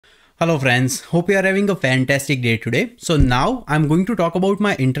Hello friends, hope you are having a fantastic day today. So now I'm going to talk about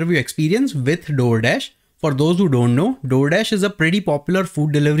my interview experience with Doordash. For those who don't know, Doordash is a pretty popular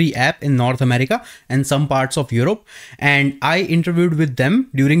food delivery app in North America and some parts of Europe. And I interviewed with them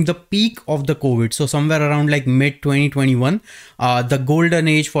during the peak of the COVID. So somewhere around like mid 2021, the golden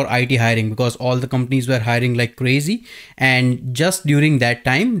age for IT hiring, because all the companies were hiring like crazy. And just during that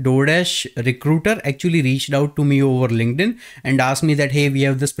time, Doordash recruiter actually reached out to me over LinkedIn and asked me that, hey, we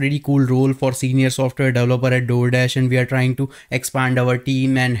have this pretty cool role for senior software developer at Doordash and we are trying to expand our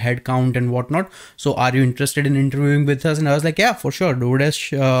team and headcount and whatnot. So are you interested in interviewing with us? And I was like, yeah, for sure.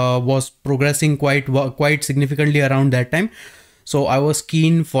 Doordash was progressing quite significantly around that time. So I was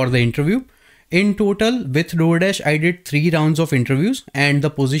keen for the interview. In total, with Doordash, I did 3 rounds of interviews and the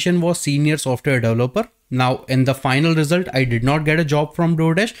position was senior software developer. Now, in the final result, I did not get a job from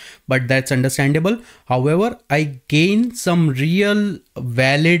Doordash, but that's understandable. However, I gained some real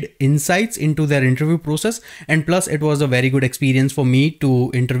valid insights into their interview process. And plus, it was a very good experience for me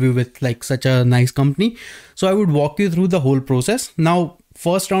to interview with like such a nice company. So I would walk you through the whole process. Now,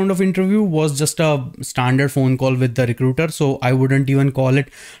 first round of interview was just a standard phone call with the recruiter. So I wouldn't even call it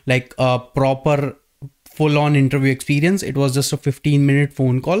like a proper full-on interview experience. It was just a 15-minute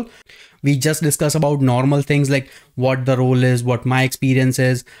phone call. We just discuss about normal things like what the role is, what my experience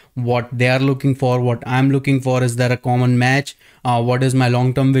is, what they are looking for, what I'm looking for. Is there a common match? What is my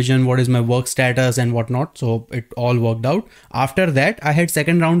long-term vision? What is my work status and whatnot? So it all worked out. After that, I had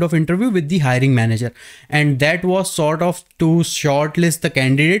second round of interview with the hiring manager. And that was sort of to shortlist the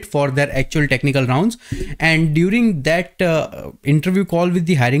candidate for their actual technical rounds. And during that interview call with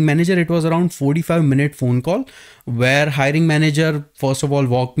the hiring manager, it was around 45-minute phone call where hiring manager first of all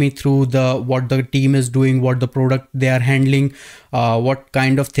walked me through what the team is doing, what the product they are handling, what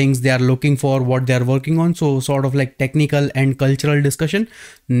kind of things they are looking for, what they are working on. So sort of like technical and cultural discussion.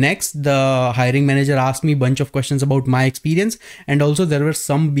 Next, the hiring manager asked me a bunch of questions about my experience, and also there were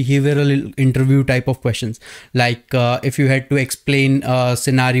some behavioral interview type of questions, like if you had to explain a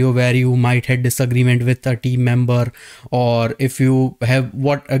scenario where you might had disagreement with a team member, or if you have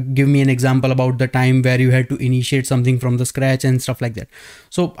give me an example about the time where you had to initiate something from the scratch and stuff like that.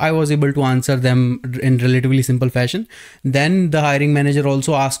 So I was able to answer them in relatively simple fashion. Then the hiring manager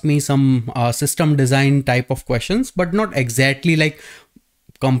also asked me some system design type of questions, but not exactly like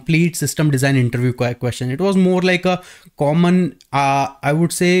complete system design interview question. It was more like a common, I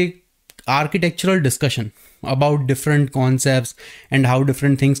would say, architectural discussion about different concepts and how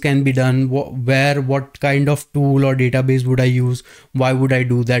different things can be done, what kind of tool or database would I use, why would I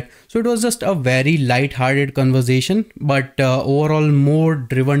do that. So it was just a very light-hearted conversation, but overall more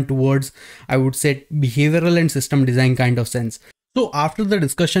driven towards, I would say, behavioral and system design kind of sense. So after the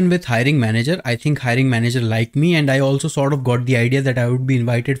discussion with hiring manager, I think hiring manager liked me, and I also sort of got the idea that I would be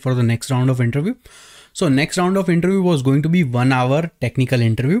invited for the next round of interview. So next round of interview was going to be 1 hour technical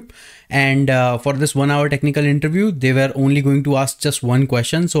interview. And for this 1 hour technical interview, they were only going to ask just one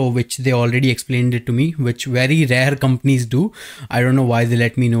question. So which they already explained it to me, which very rare companies do. I don't know why they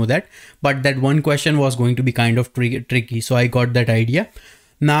let me know that, but that one question was going to be kind of tricky. So I got that idea.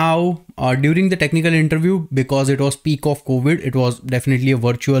 Now, during the technical interview, because it was peak of COVID, it was definitely a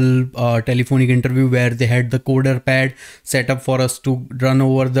virtual telephonic interview where they had the coder pad set up for us to run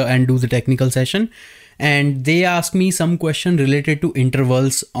over and do the technical session. And they asked me some question related to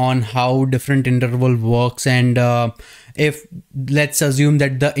intervals, on how different interval works. And if let's assume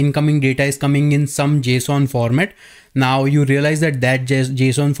that the incoming data is coming in some JSON format. Now you realize that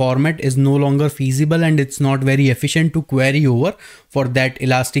JSON format is no longer feasible and it's not very efficient to query over for that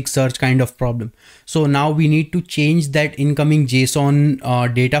Elasticsearch kind of problem. So now we need to change that incoming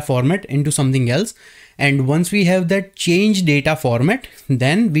JSON data format into something else. And once we have that change data format,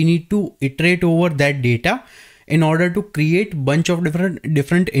 then we need to iterate over that data in order to create bunch of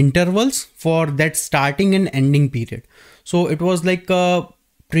different intervals for that starting and ending period. So it was like a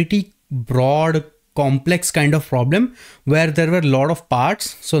pretty broad, complex kind of problem where there were a lot of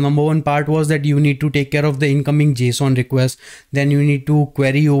parts. So number one part was that you need to take care of the incoming JSON request. Then you need to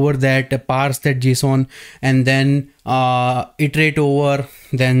query over that, parse that JSON, and then iterate over,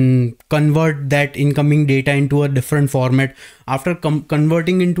 then convert that incoming data into a different format. After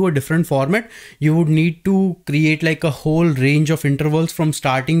converting into a different format, you would need to create like a whole range of intervals from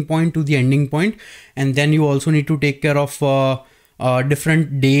starting point to the ending point. And then you also need to take care of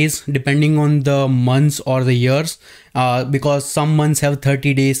different days depending on the months or the years, because some months have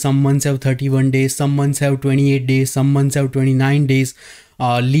 30 days, some months have 31 days, some months have 28 days, some months have 29 days,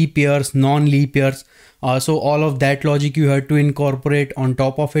 leap years, non-leap years. So all of that logic you have to incorporate. On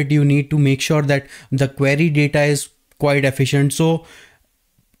top of it, you need to make sure that the query data is quite efficient. So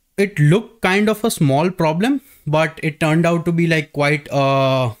it looked kind of a small problem, but it turned out to be like quite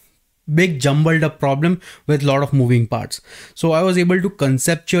a big jumbled up problem with a lot of moving parts. So I was able to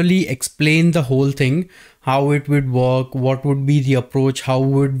conceptually explain the whole thing, how it would work, what would be the approach, how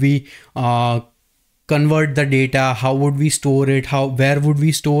would we convert the data, how would we store it, where would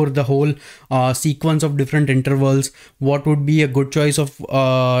we store the whole sequence of different intervals, what would be a good choice of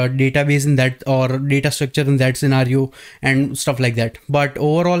database in that, or data structure in that scenario, and stuff like that. But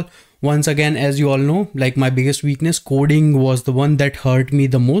overall, once again, as you all know, like my biggest weakness, coding, was the one that hurt me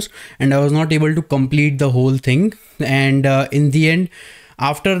the most, and I was not able to complete the whole thing. And in the end,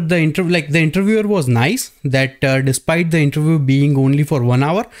 after the interview, like the interviewer was nice, that despite the interview being only for 1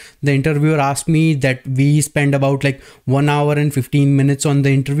 hour, the interviewer asked me that we spend about like 1 hour and 15 minutes on the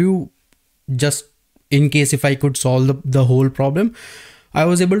interview, just in case if I could solve the whole problem. I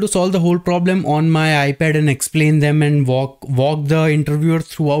was able to solve the whole problem on my iPad and explain them and walk the interviewer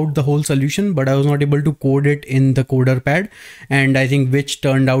throughout the whole solution, but I was not able to code it in the coder pad, and I think which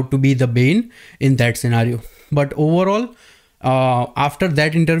turned out to be the bane in that scenario. But overall, after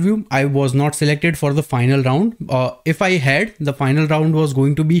that interview, I was not selected for the final round. If I had, the final round was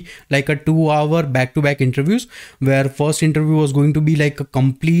going to be like a 2-hour back-to-back interviews, where first interview was going to be like a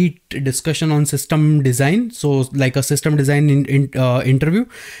complete discussion on system design. So like a system design interview.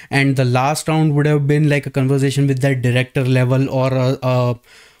 And the last round would have been like a conversation with that director level, or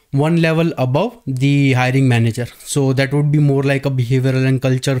one level above the hiring manager. So that would be more like a behavioral and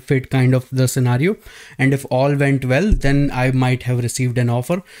culture fit kind of the scenario. And if all went well, then I might have received an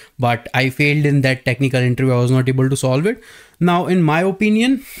offer, but I failed in that technical interview. I was not able to solve it. Now, in my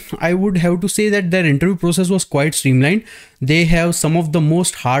opinion, I would have to say that their interview process was quite streamlined. They have some of the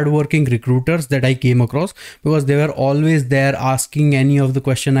most hardworking recruiters that I came across, because they were always there asking any of the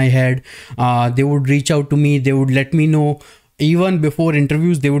question I had. They would reach out to me. They would let me know. Even before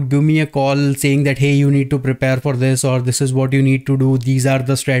interviews, they would give me a call saying that, hey, you need to prepare for this, or this is what you need to do. These are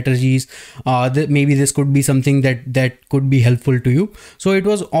the strategies. Maybe this could be something that could be helpful to you. So it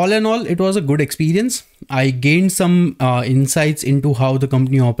was, all in all, it was a good experience. I gained some insights into how the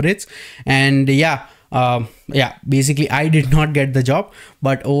company operates, and basically I did not get the job,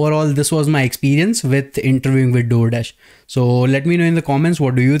 but overall this was my experience with interviewing with Doordash. So let me know in the comments,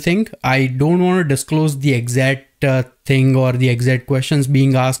 what do you think? I don't want to disclose the exact thing or the exact questions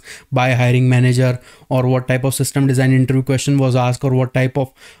being asked by a hiring manager, or what type of system design interview question was asked, or what type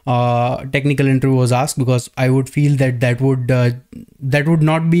of technical interview was asked, because I would feel that would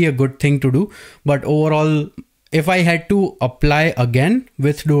not be a good thing to do. But overall, if I had to apply again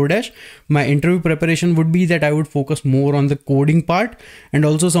with Doordash, my interview preparation would be that I would focus more on the coding part and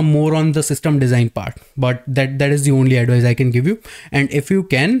also some more on the system design part. But that is the only advice I can give you. And if you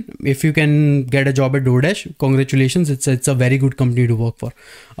can get a job at Doordash, congratulations. It's a very good company to work for.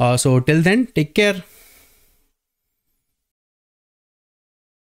 So till then, take care.